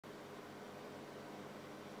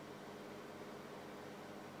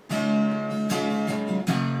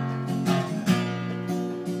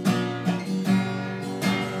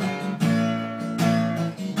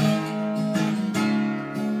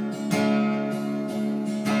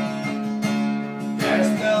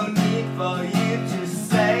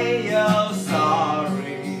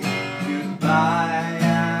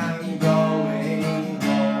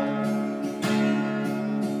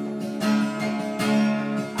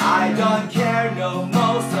I don't care no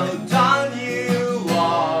more, so don't you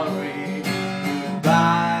worry.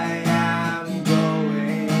 Goodbye, I'm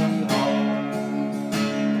going home.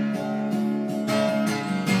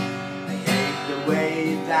 I hate the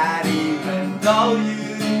way that even though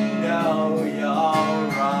you know you're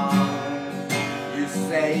wrong, you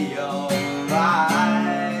say you're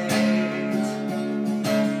right.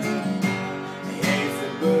 I hate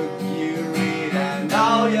the book you read and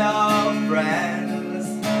all your friends.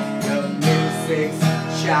 The music's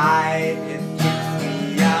shy, it keeps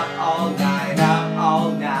me up all night, up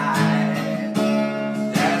all night.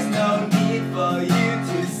 There's no need for you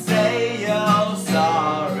to say you're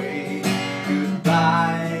sorry.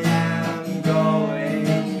 Goodbye, I'm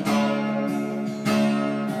going home.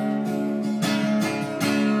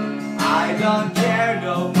 I don't care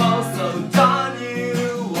no more, so don't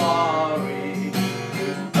you worry.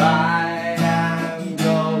 Goodbye, I'm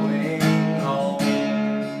going home.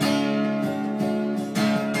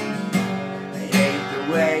 I hate the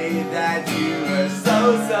way that you are so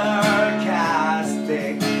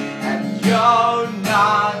sarcastic, and you're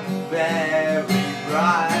not very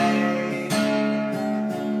bright.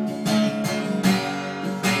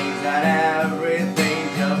 You think that everything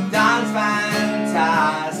you've done's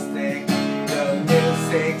fantastic. The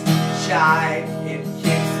music's shy, it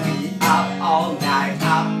keeps me up all night,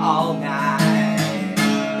 up all night.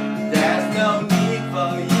 There's no need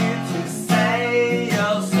for you to say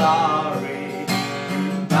you're sorry.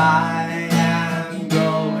 Goodbye, I'm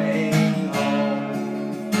going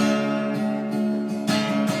home.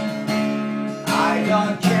 I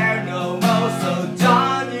don't care no more, so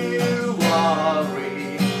don't you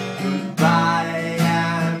worry. Goodbye,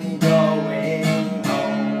 I'm going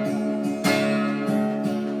home.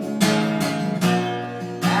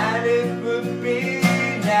 And it would be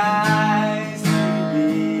nice to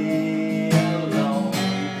be alone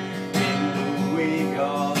in the week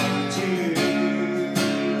or two,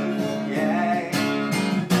 yeah.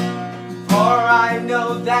 For I know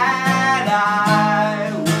that